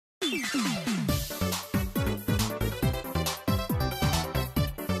Hello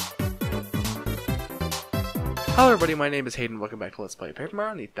everybody, my name is Hayden. Welcome back to Let's Play Paper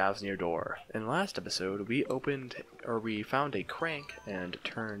Mario: The Thousand Year Door. In the last episode, we found a crank and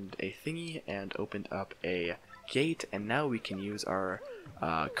turned a thingy and opened up a gate, and now we can use our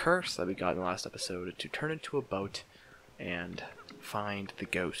curse that we got in the last episode to turn into a boat and find the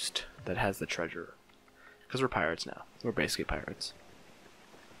ghost that has the treasure. Because we're pirates now. We're basically pirates.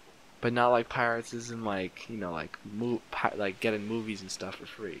 But not like pirates as in like, you know, like getting movies and stuff for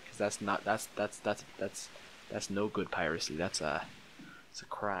free. Because that's no good piracy. It's a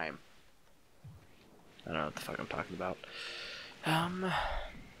crime. I don't know what the fuck I'm talking about.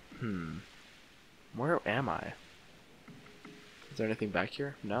 Where am I? Is there anything back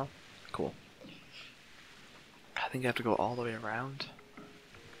here? No? Cool. I think I have to go all the way around.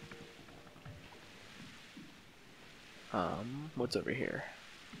 What's over here?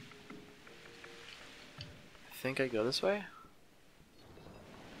 I think I go this way?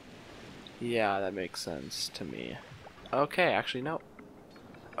 Yeah, that makes sense to me. Okay, actually, no.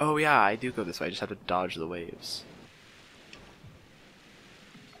 Oh yeah, I do go this way. I just have to dodge the waves.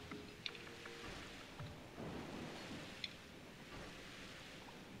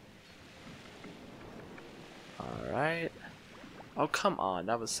 Alright. Oh, come on.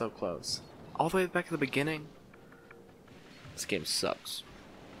 That was so close. All the way back to the beginning? This game sucks.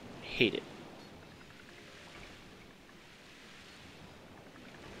 Hate it.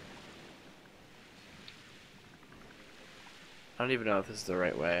 I don't even know if this is the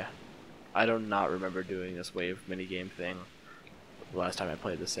right way. I do not remember doing this wave minigame thing the last time I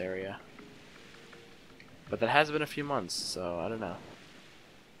played this area. But that has been a few months, so I don't know.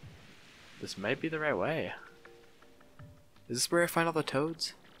 This might be the right way. Is this where I find all the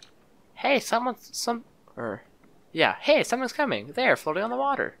toads? Hey, hey, someone's coming. There, floating on the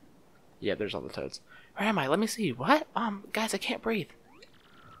water. Yeah, there's all the toads. Where am I? Let me see. What? Guys, I can't breathe.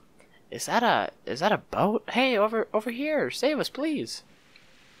 Is that a boat? Hey, over here! Save us, please!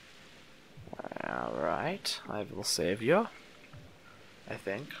 Alright, I will save you. I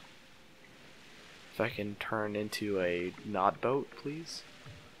think. If I can turn into a not boat, please.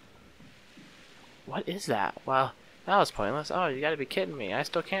 What is that? Well, that was pointless. Oh, you gotta be kidding me. I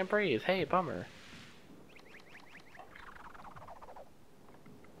still can't breathe. Hey, bummer.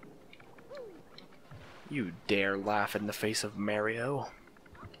 You dare laugh in the face of Mario?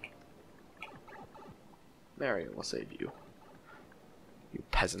 Mario will save you. You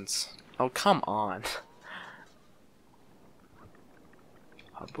peasants. Oh, come on.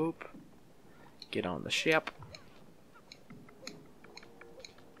 Hop boop. Get on the ship.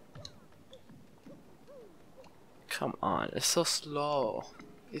 Come on, it's so slow.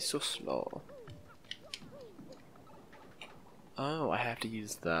 It's so slow. Oh, I have to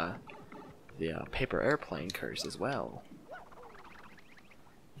use the paper airplane curse as well.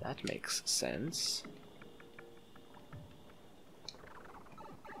 That makes sense.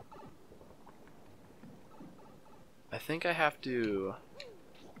 I think I have to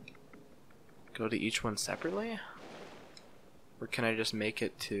go to each one separately? Or can I just make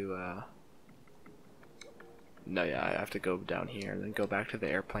it to, No, yeah, I have to go down here, and then go back to the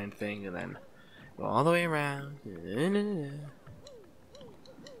airplane thing, and then go all the way around.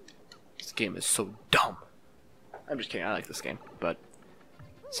 This game is so dumb. I'm just kidding, I like this game, but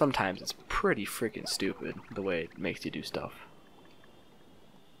sometimes it's pretty freaking stupid, the way it makes you do stuff.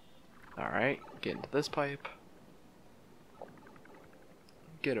 Alright, get into this pipe.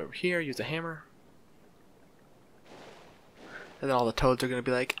 Get over here, use a hammer. And then all the toads are gonna be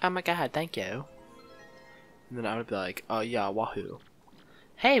like, oh my god, thank you. And then I would be like, oh yeah, wahoo.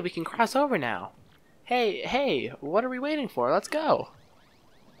 Hey, we can cross over now. Hey, what are we waiting for? Let's go.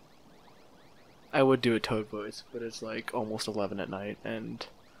 I would do a toad voice, but it's like almost 11 at night and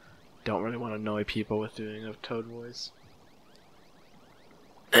don't really want to annoy people with doing a toad voice.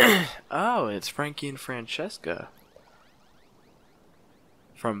 Oh, it's Frankie and Francesca.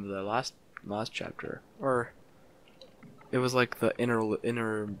 From the last chapter, or it was like the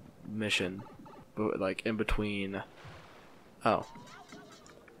intermission, but like in between. Oh,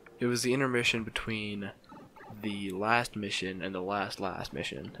 it was the intermission between the last mission and the last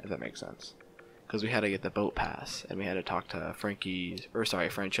mission, if that makes sense. Because we had to get the boat pass, and we had to talk to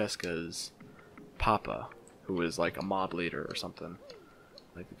Francesca's papa, who was like a mob leader or something,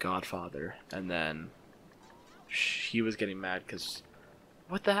 like the Godfather, and then he was getting mad because.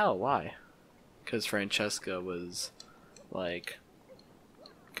 What the hell? Why? Because Francesca was, like,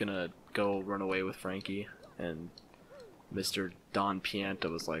 gonna go run away with Frankie, and Mr. Don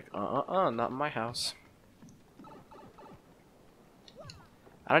Pianta was like, not in my house.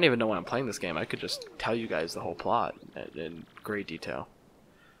 I don't even know why I'm playing this game. I could just tell you guys the whole plot in great detail.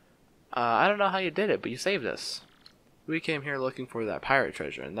 I don't know how you did it, but you saved us. We came here looking for that pirate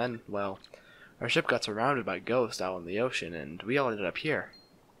treasure, and then, well, our ship got surrounded by ghosts out in the ocean, and we all ended up here.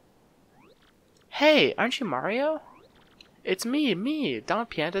 Hey, aren't you Mario? It's me, Don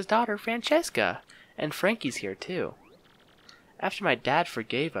Pianta's daughter, Francesca. And Frankie's here, too. After my dad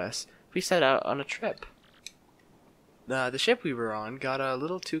forgave us, we set out on a trip. The ship we were on got a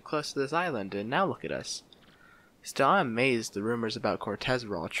little too close to this island, and now look at us. Still, I'm amazed the rumors about Cortez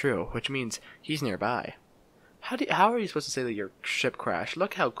were all true, which means he's nearby. How are you supposed to say that your ship crashed?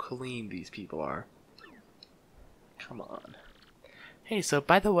 Look how clean these people are. Come on. Hey, so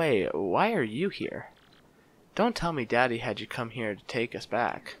by the way, why are you here? Don't tell me Daddy had you come here to take us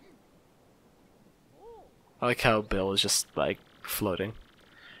back. I like how Bill is just, like, floating.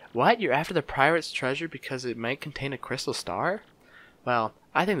 What? You're after the pirate's treasure because it might contain a crystal star? Well,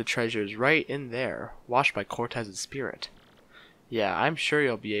 I think the treasure is right in there, washed by Cortez's spirit. Yeah, I'm sure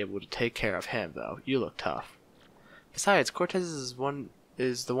you'll be able to take care of him, though. You look tough. Besides, Cortez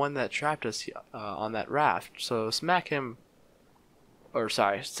is the one that trapped us on that raft, so smack him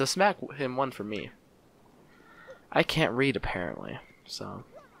one for me. I can't read, apparently, so...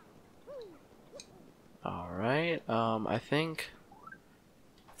 Alright, I think...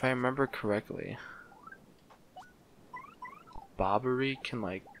 If I remember correctly... Bobbery can,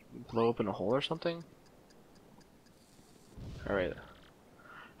 like, blow open a hole or something? Alright.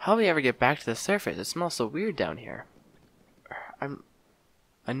 How will we ever get back to the surface? It smells so weird down here.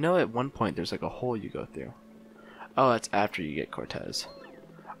 I know at one point there's, like, a hole you go through. Oh, that's after you get Cortez.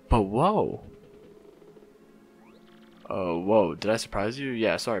 But whoa! Oh, whoa, did I surprise you?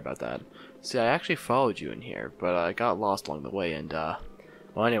 Yeah, sorry about that. See, I actually followed you in here, but I got lost along the way, and,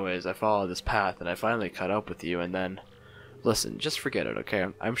 well, anyways, I followed this path, and I finally caught up with you, and then... Listen, just forget it, okay?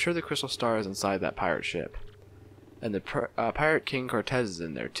 I'm sure the crystal star is inside that pirate ship. And the Pirate King Cortez is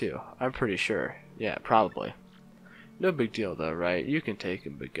in there, too. I'm pretty sure. Yeah, probably. No big deal, though, right? You can take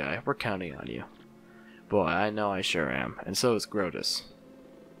him, big guy. We're counting on you. Boy, I know I sure am. And so is Grotus.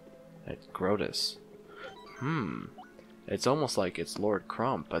 It's Grotus. It's almost like it's Lord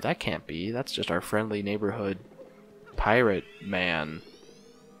Crump, but that can't be. That's just our friendly neighborhood pirate man.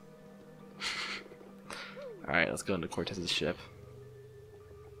 Alright, let's go into Cortez's ship.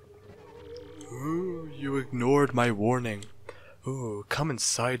 Ooh, you ignored my warning. Ooh, come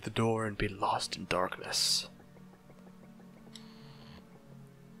inside the door and be lost in darkness.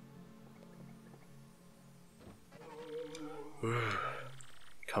 Ooh,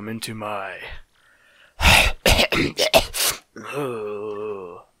 come into my...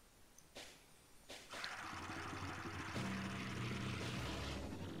 Ooh.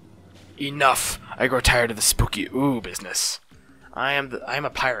 Enough! I grow tired of the spooky ooh business. I am a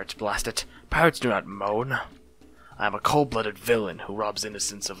pirate, blast it. Pirates do not moan. I am a cold-blooded villain who robs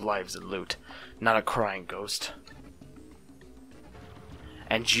innocents of lives and loot, not a crying ghost.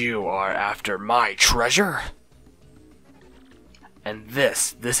 And you are after my treasure? And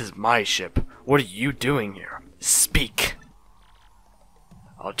this is my ship. What are you doing here? Speak!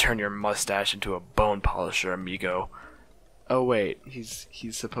 I'll turn your mustache into a bone polisher, amigo. Oh wait, he's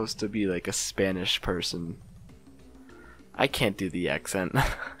supposed to be like a Spanish person. I can't do the accent.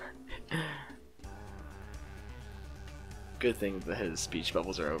 Good thing that his speech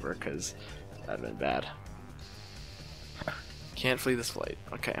bubbles are over, because that'd been bad. Can't flee this flight.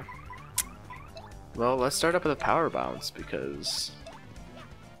 Okay. Well, let's start up with a power bounce, because...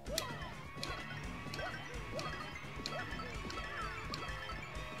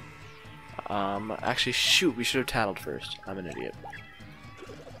 actually, shoot, we should have tattled first. I'm an idiot.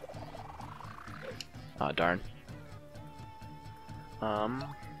 Aw, darn.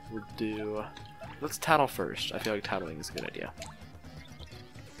 We'll do... Let's tattle first. I feel like tattling is a good idea.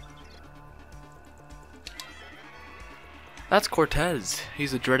 That's Cortez.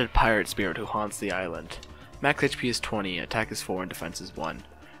 He's a dreaded pirate spirit who haunts the island. Max HP is 20, attack is 4, and defense is 1.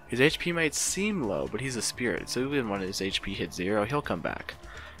 His HP might seem low, but he's a spirit, so even when his HP hits 0, he'll come back.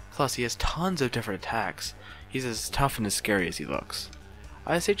 Plus, he has tons of different attacks. He's as tough and as scary as he looks.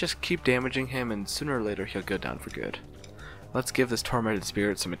 I say just keep damaging him, and sooner or later he'll go down for good. Let's give this tormented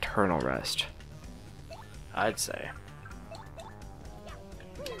spirit some eternal rest. I'd say.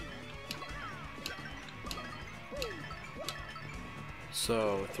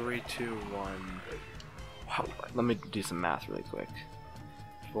 So, 3, 2, 1... Wow, let me do some math really quick.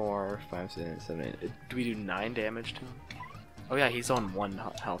 4, 5, 6, 7, 8... Do we do 9 damage to him? Oh yeah, he's on 1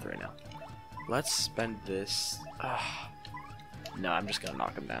 health right now. Let's spend this... No, I'm just gonna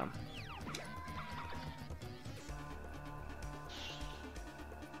knock him down.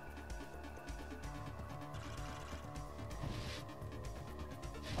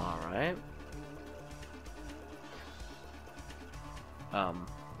 Alright.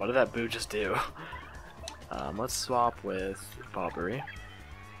 What did that boo just do? Let's swap with Bobbery.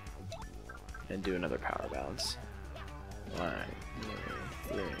 And do another power bounce. 1,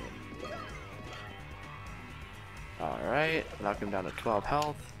 2, 3. Alright, knock him down to 12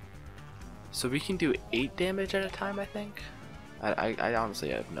 health. So we can do 8 damage at a time, I think? I honestly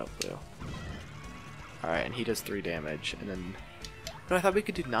have no clue. Alright, and he does 3 damage, and then... No, I thought we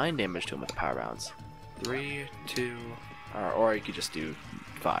could do 9 damage to him with the power bounce. 3, 2... Or you could just do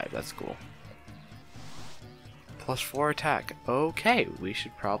 5, that's cool. Plus 4 attack. Okay, we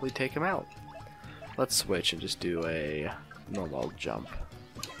should probably take him out. Let's switch and just do a normal jump.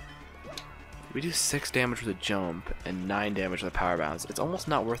 We do 6 damage with a jump and 9 damage with a power bounce. It's almost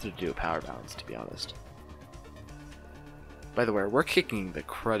not worth it to do a power bounce, to be honest. By the way, we're kicking the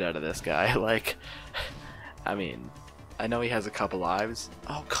crud out of this guy. Like, I mean, I know he has a couple lives.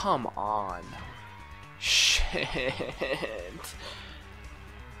 Oh, come on. Shit.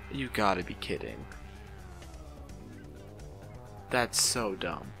 You gotta be kidding. That's so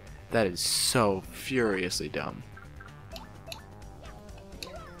dumb. That is so furiously dumb.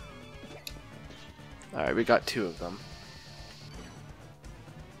 Alright, we got 2 of them.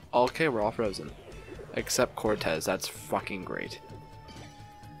 Okay, we're all frozen. Except Cortez, that's fucking great.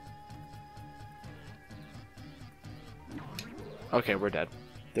 Okay, we're dead.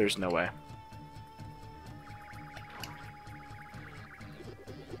 There's no way.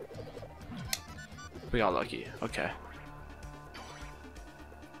 We got lucky. Okay.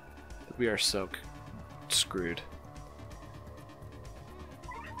 We are so screwed.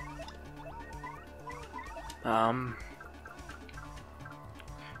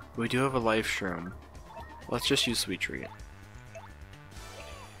 We do have a life shroom. Let's just use Sweet Treat.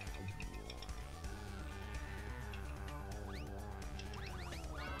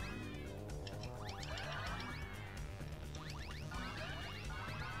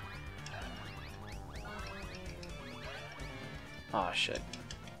 Aw, shit.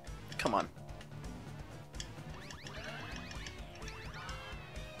 Come on.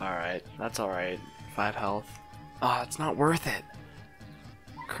 Alright, that's alright. 5 health. Ah, it's not worth it.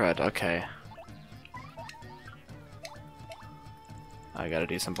 Crud, okay. I gotta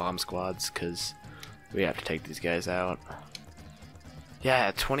do some bomb squads, because we have to take these guys out.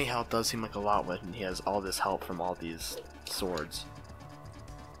 Yeah, 20 health does seem like a lot when he has all this help from all these swords.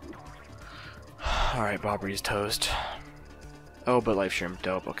 Alright, Bobbery's toast. Oh, but life shroom,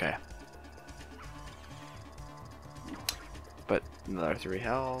 dope, okay. But another 3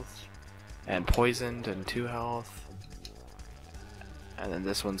 health. And poisoned and 2 health. And then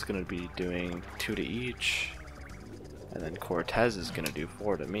this one's gonna be doing 2 to each. And then Cortez is gonna do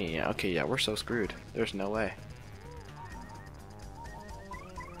 4 to me. Okay, yeah, we're so screwed. There's no way.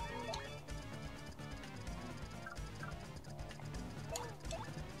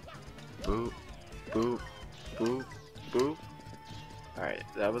 Boop, boop, boop, boop. Alright,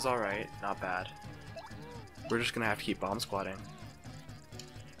 that was alright, not bad. We're just gonna have to keep bomb squatting.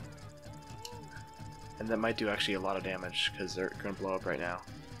 And that might do actually a lot of damage, because they're gonna blow up right now.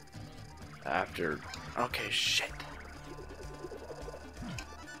 After... Okay, shit.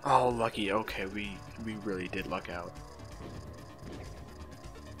 Oh, lucky. Okay, we really did luck out.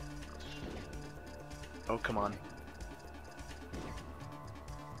 Oh, come on.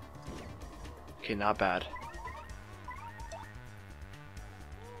 Okay, not bad.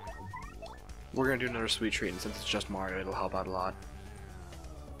 We're gonna do another Sweet Treat, and since it's just Mario, it'll help out a lot.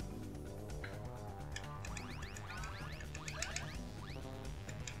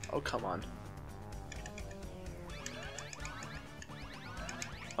 Oh, come on.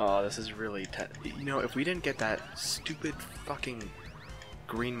 Oh, this is really you know, if we didn't get that stupid fucking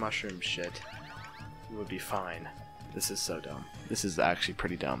green mushroom shit, we would be fine. This is so dumb. This is actually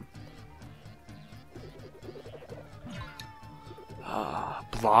pretty dumb.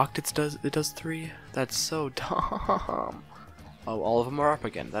 Blocked, it does 3? That's so dumb. Oh, all of them are up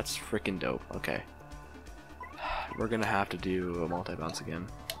again. That's freaking dope. Okay. We're gonna have to do a multi-bounce again.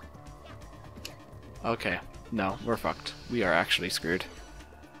 Okay. No, we're fucked. We are actually screwed.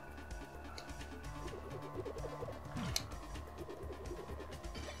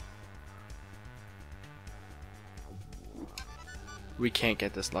 We can't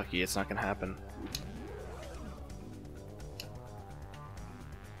get this lucky. It's not gonna happen.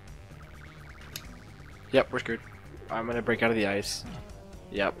 Yep, we're screwed. I'm gonna break out of the ice.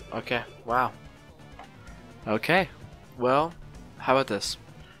 Yep, okay. Wow. Okay. Well, how about this?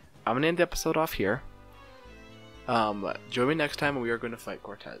 I'm gonna end the episode off here. Join me next time when we are going to fight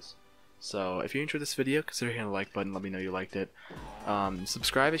Cortez. So if you enjoyed this video, consider hitting the like button, let me know you liked it.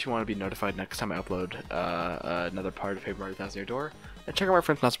 Subscribe if you want to be notified next time I upload another part of Paper Mario 1000 Year Door. And check out my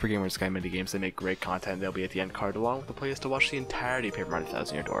friends Not Super Gamer Sky Mini Games. They make great content. They'll be at the end card along with the playlist to watch the entirety of Paper Mario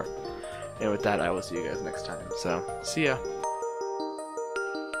 1000 Year Door. And with that, I will see you guys next time. So, see ya!